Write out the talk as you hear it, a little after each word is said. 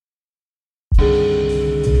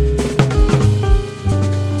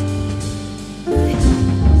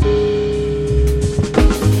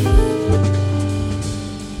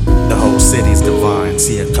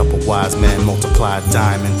wise men multiplied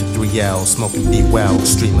diamond to 3L, smoking be well,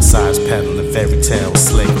 street massage peddling fairy tales,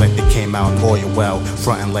 slick like they came out oil well,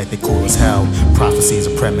 frontin' like they cool as hell. Prophecies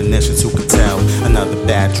or premonitions, who could tell? Another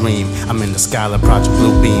bad dream. I'm in the Skylar Project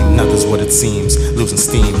Blue Beam, nothing's what it seems, losing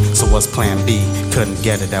steam. So what's plan B? Couldn't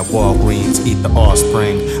get it at Walgreens. Eat the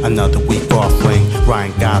offspring, another week offering.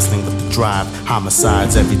 Ryan Gosling with the drive,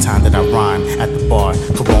 homicides every time that I rhyme. At the bar,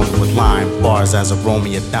 Corona with lime, bars as a roll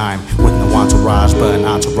me a dime. With no entourage, but an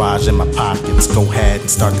entourage in my pockets. Go ahead and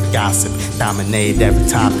start the gossip, dominate every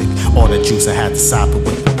topic. All the juice, I had to sop it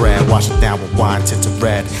with the bread. Wash it down with wine tinted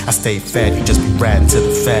red. I stay fed, you just be ratting to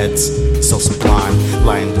the feds. So sublime,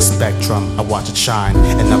 lighting the spectrum, I watch it shine.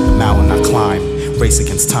 And up the mountain I climb, race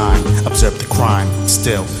against time, observe the crime.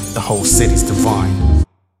 Still, the whole city's divine.